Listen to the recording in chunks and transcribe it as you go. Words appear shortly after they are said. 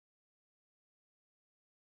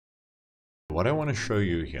What I want to show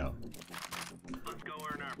you here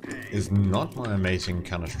is not my amazing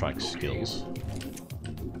Counter-Strike skills.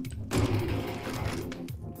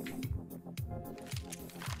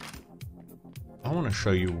 I want to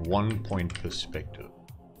show you 1-point perspective.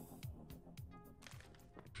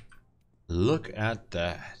 Look at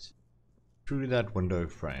that. Through that window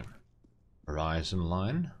frame. Horizon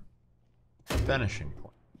line. Vanishing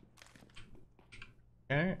point.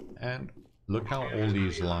 Okay, and look how all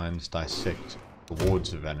these lines dissect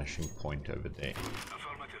towards the vanishing point over there.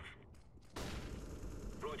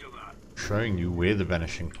 Showing you where the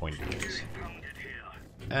vanishing point is.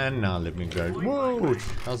 And now let me go. Whoa!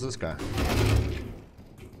 How's this guy?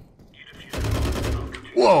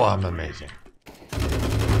 Whoa, I'm amazing.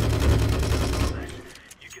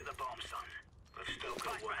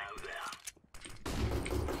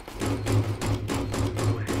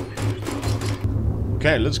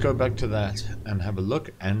 Okay, let's go back to that and have a look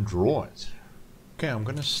and draw it. Okay, I'm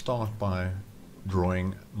going to start by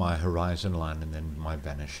drawing my horizon line and then my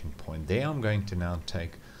vanishing point. There I'm going to now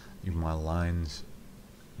take my lines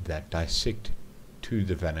that dissect to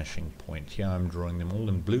the vanishing point. Here I'm drawing them all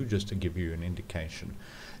in blue just to give you an indication.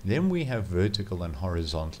 Then we have vertical and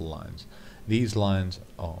horizontal lines. These lines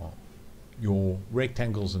are your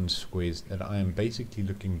rectangles and squares that I am basically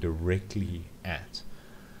looking directly at.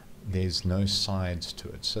 There's no sides to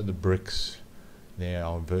it, so the bricks there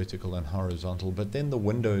are vertical and horizontal, but then the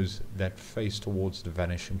windows that face towards the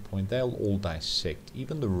vanishing point, they'll all dissect.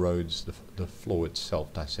 Even the roads, the floor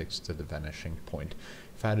itself dissects to the vanishing point.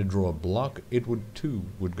 If I had to draw a block, it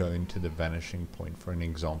would go into the vanishing point. For an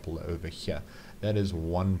example over here, that is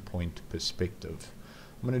 1-point perspective.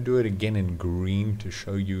 I'm going to do it again in green to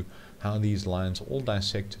show you how these lines all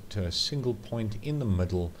dissect to a single point in the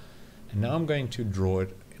middle. And now I'm going to draw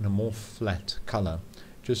it in a more flat color,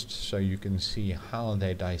 just so you can see how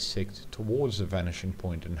they dissect towards the vanishing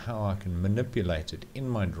point and how I can manipulate it in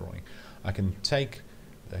my drawing. I can take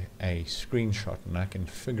a screenshot and I can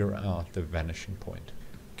figure out the vanishing point.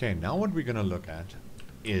 Okay, now what we're going to look at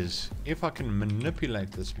is if I can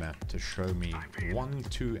manipulate this map to show me 1,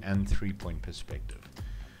 2, and 3-point perspective.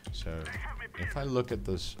 So if I look at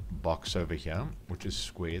this box over here, which is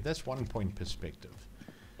square, that's 1-point perspective.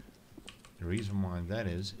 The reason why that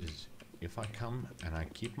is if I come and I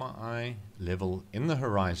keep my eye level in the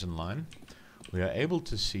horizon line, we are able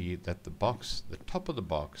to see that the top of the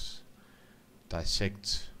box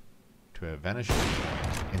dissects to a vanishing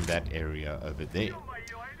point in that area over there.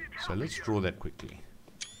 So let's draw that quickly.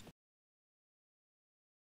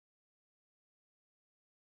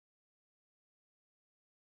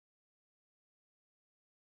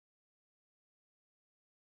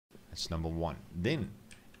 That's number 1. Then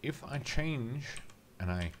if I change and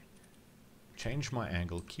I change my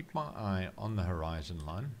angle, keep my eye on the horizon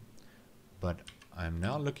line, but I'm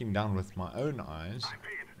now looking down with my own eyes,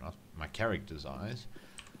 not my character's eyes,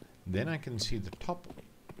 then I can see the top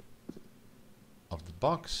of the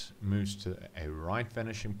box moves to a right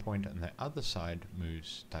vanishing point and the other side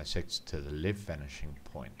dissects to the left vanishing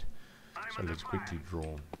point. So let's quickly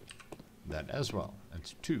draw that as well.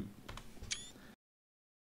 It's 2.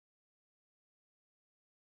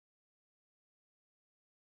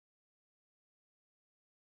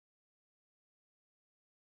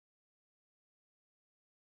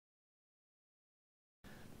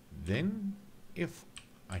 Then if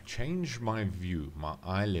I change my view, my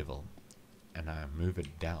eye level, and I move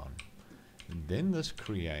it down, then this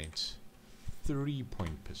creates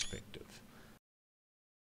 3-point perspective.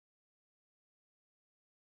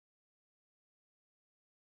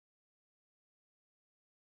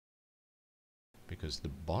 Because the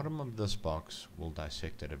bottom of this box will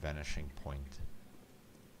dissect at a vanishing point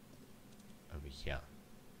over here.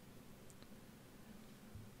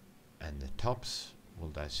 And the tops will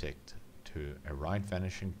dissect to a right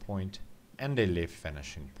vanishing point and a left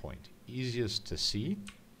vanishing point. Easiest to see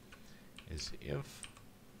is if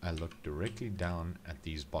I look directly down at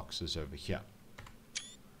these boxes over here.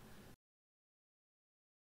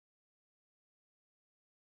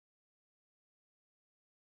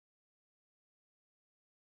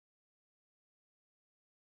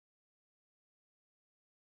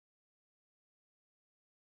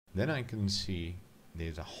 Then I can see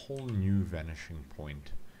there's a whole new vanishing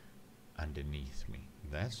point underneath me.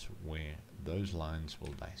 That's where those lines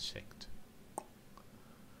will dissect.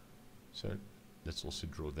 So let's also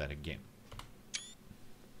draw that again.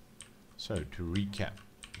 So to recap,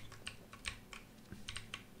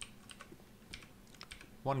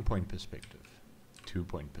 1-point perspective,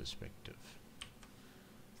 2-point perspective,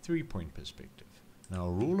 3-point perspective. Now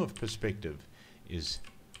a rule of perspective is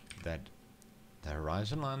that The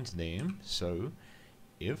horizon line's there, so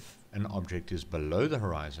if an object is below the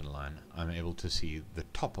horizon line, I'm able to see the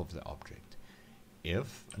top of the object.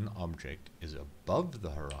 If an object is above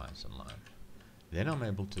the horizon line, then I'm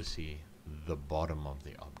able to see the bottom of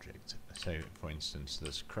the object. Say, for instance,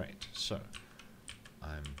 this crate. So,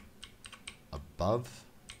 I'm above,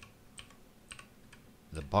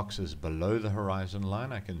 the box is below the horizon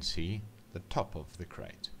line, I can see the top of the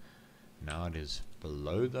crate. Now it is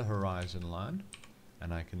below the horizon line,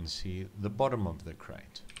 and I can see the bottom of the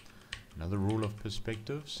crate. Another rule of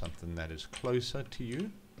perspective, something that is closer to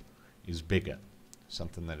you is bigger.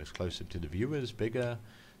 Something that is closer to the viewer is bigger.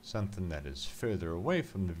 Something that is further away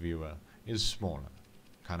from the viewer is smaller.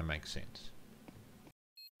 Kind of makes sense.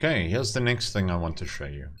 Okay, here's the next thing I want to show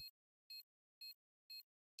you.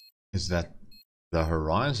 Is that the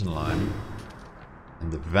horizon line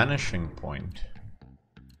and the vanishing point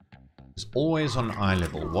is always on eye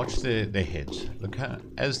level. Watch their heads. Look how,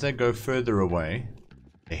 as they go further away,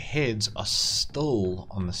 their heads are still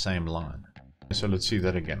on the same line. So let's see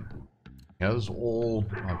that again. Here's all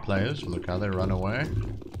my players. Look how they run away.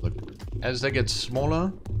 Look, as they get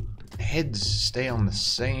smaller, heads stay on the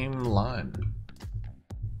same line.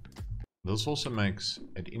 This also makes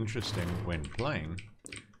it interesting when playing,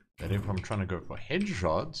 that if I'm trying to go for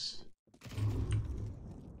headshots,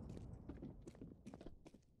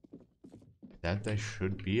 that they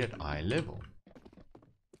should be at eye level.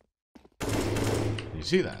 You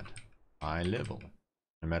see that? Eye level.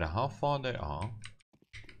 No matter how far they are.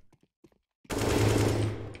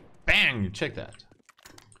 Bang! Check that.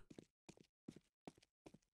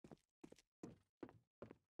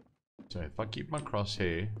 So if I keep my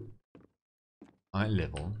crosshair eye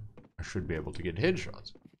level, I should be able to get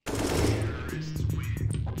headshots.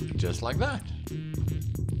 Just like that.